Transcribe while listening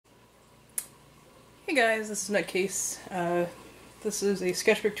Hey guys, this is Nutcase. This is a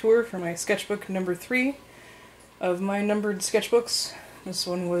sketchbook tour for my sketchbook number 3 of my numbered sketchbooks. This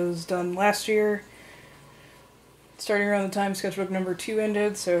one was done last year, starting around the time sketchbook number 2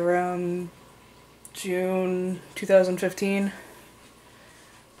 ended, so around June 2015.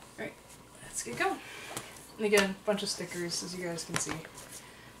 Alright, let's get going. And again, a bunch of stickers, as you guys can see.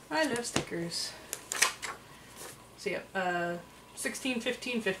 I love stickers. So yeah,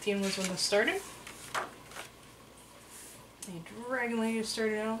 16-15-15 was when this started. A dragon lady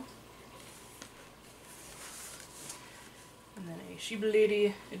started out. And then a Shiba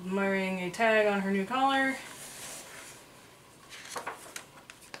lady admiring a tag on her new collar.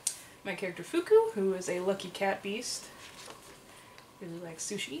 My character Fuku, who is a lucky cat beast. Really likes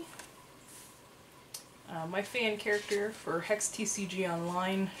sushi. My fan character for Hex TCG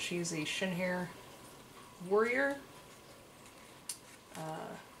Online, she's a shin hair warrior.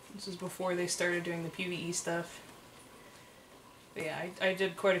 This is before they started doing the PvE stuff. But yeah, I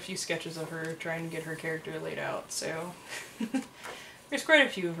did quite a few sketches of her trying to get her character laid out, so there's quite a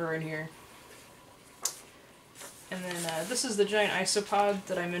few of her in here. And then this is the giant isopod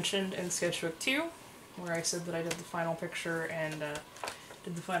that I mentioned in Sketchbook 2, where I said that I did the final picture and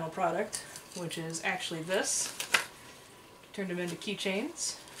did the final product, which is actually this. Turned them into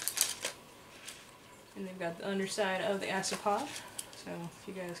keychains. And they've got the underside of the isopod, so if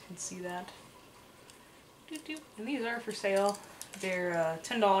you guys can see that. And these are for sale. They're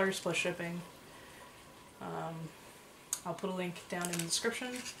 $10 plus shipping. I'll put a link down in the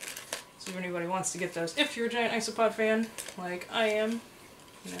description, so if anybody wants to get those, if you're a giant isopod fan, like I am,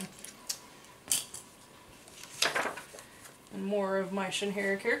 you know. And more of my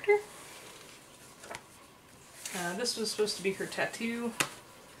Shinhara character. This was supposed to be her tattoo.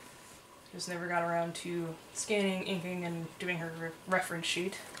 Just never got around to scanning, inking, and doing her reference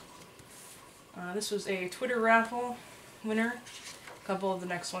sheet. This was a Twitter raffle winner. A couple of the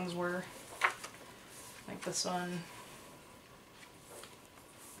next ones were, like this one.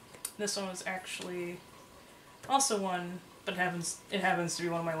 This one was actually also one, but it happens to be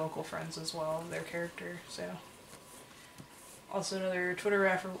one of my local friends as well, their character, so. Also another Twitter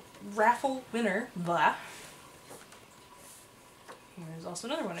raffle winner, blah. Here's also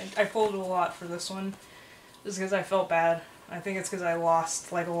another one. I pulled a lot for this one, just because I felt bad. I think it's because I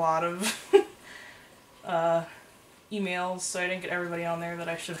lost like a lot of emails, so I didn't get everybody on there that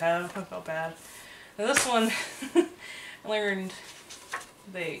I should have. I felt bad. Now this one, I learned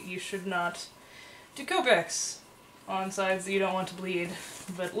that you should not do Copics on sides that you don't want to bleed,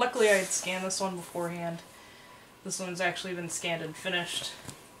 but luckily I had scanned this one beforehand. This one's actually been scanned and finished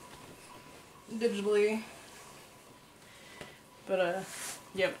digitally. But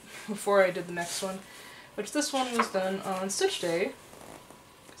yep, before I did the next one, which this one was done on Stitch Day,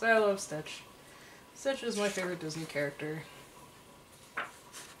 because I love Stitch. Stitch is my favorite Disney character.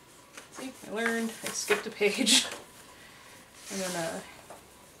 See, I learned, I skipped a page. And then,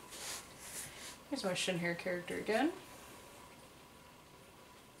 here's my Shinhara character again.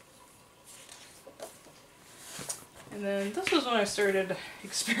 And then this was when I started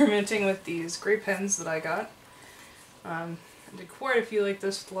experimenting with these gray pens that I got. I did quite a few like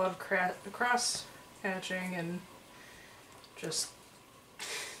this with a lot of cross-hatching and just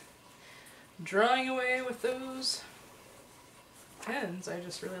drawing away with those pens. I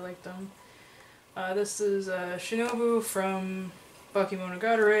just really like them. This is Shinobu from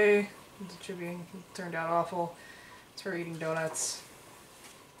Bakemonogatari. The chibi turned out awful. It's her eating donuts.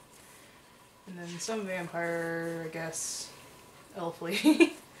 And then some vampire, I guess, elf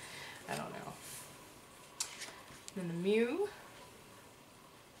lady. I don't know. Then the Mew.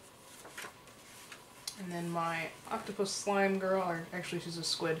 And then my octopus slime girl, or actually she's a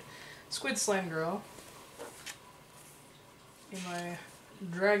squid slime girl. And my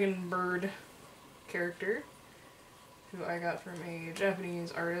dragon bird character, who I got from a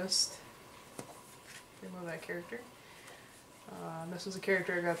Japanese artist. I love that character. This was a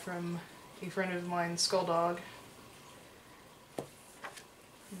character I got from a friend of mine, Skulldog.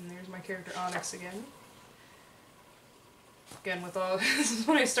 And there's my character Onyx again. Again, with all this is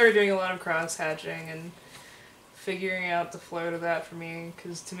when I started doing a lot of cross-hatching and figuring out the flow to that for me,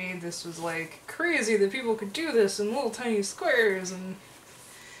 because to me this was like crazy that people could do this in little tiny squares, and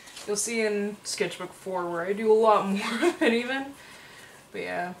you'll see in Sketchbook 4 where I do a lot more of it even. But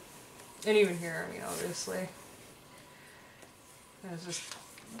yeah, and even here, I mean, obviously. I was just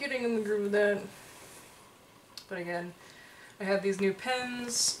getting in the groove of that. But again, I had these new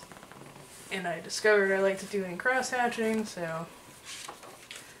pens, and I discovered I like to do any cross-hatching, so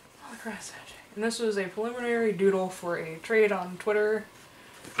all the cross-hatching. And this was a preliminary doodle for a trade on Twitter.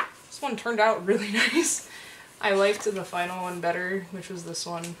 This one turned out really nice. I liked the final one better, which was this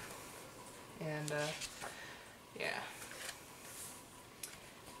one. And, yeah.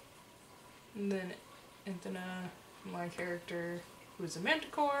 And then Anthena, my character, who is a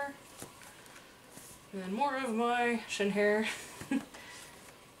manticore. And then more of my shin hair.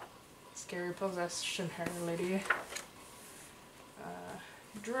 Scary possessed shin hair lady.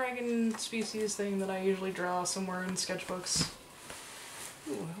 Dragon species thing that I usually draw somewhere in sketchbooks.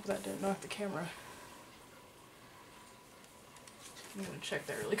 Ooh, I hope that didn't knock the camera. I'm gonna check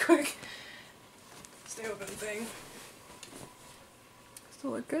that really quick. Stay open thing.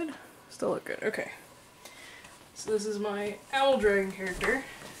 Still look good? Still look good, okay. So this is my owl dragon character.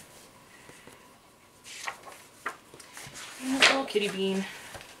 And this little kitty bean.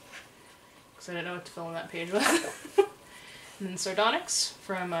 Because I didn't know what to fill in that page with. And then Sardonyx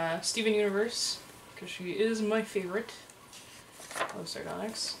from Steven Universe, because she is my favorite. Love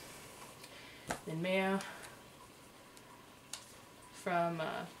Sardonyx. Then Maya from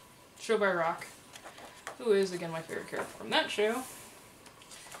Show by Rock, who is again my favorite character from that show.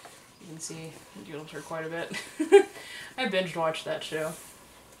 You can see I doodled her quite a bit. I binge watched that show.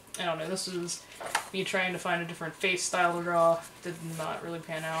 I don't know, this was me trying to find a different face style to draw. Did not really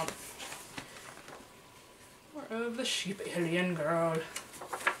pan out. More of the sheep alien girl.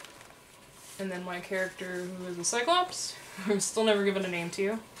 And then my character who is a Cyclops, who I've still never given a name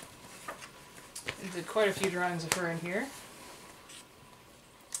to. I did quite a few drawings of her in here.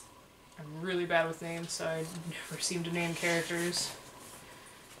 I'm really bad with names, so I never seem to name characters.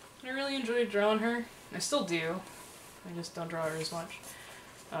 I really enjoyed drawing her. I still do. I just don't draw her as much.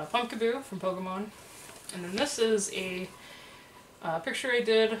 Pumpkaboo from Pokemon. And then this is a picture I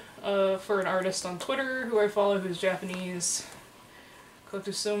did for an artist on Twitter who I follow who's Japanese.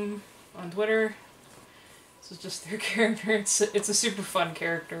 Kotusum on Twitter. This is just their character. It's a super fun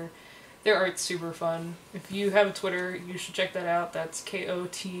character. Their art's super fun. If you have a Twitter, you should check that out. That's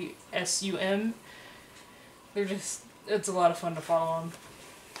Kotsum. They're just, it's a lot of fun to follow them.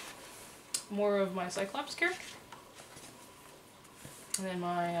 More of my Cyclops character. And then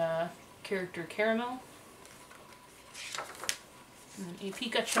my character Caramel. And then a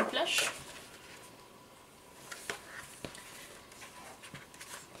Pikachu plush.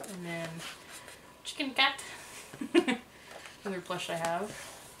 And then Chicken Cat. Another plush I have.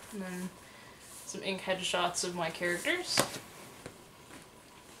 And then some ink headshots of my characters.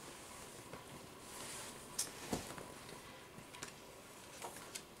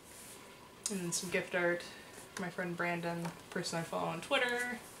 And then some gift art. My friend Brandon, person I follow on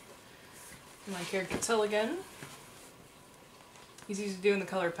Twitter. And my character Till again. He's used to doing the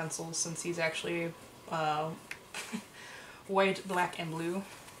colored pencils since he's actually white, black, and blue.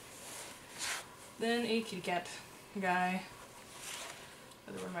 Then a kitty cat guy.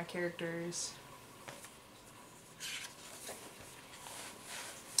 Another one of my characters.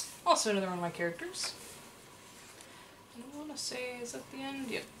 Also another one of my characters. And I want to say, is that the end?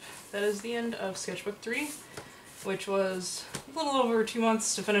 Yep. That is the end of Sketchbook 3, which was a little over 2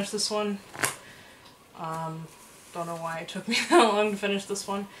 months to finish this one. Don't know why it took me that long to finish this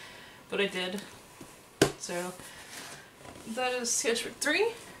one, but I did. So, that is Sketchbook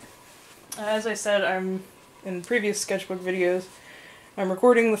 3. As I said, I'm in previous Sketchbook videos, I'm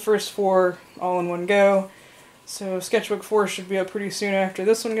recording the first 4 all in one go, so Sketchbook 4 should be up pretty soon after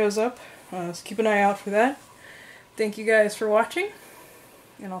this one goes up, so keep an eye out for that. Thank you guys for watching,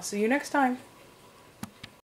 and I'll see you next time.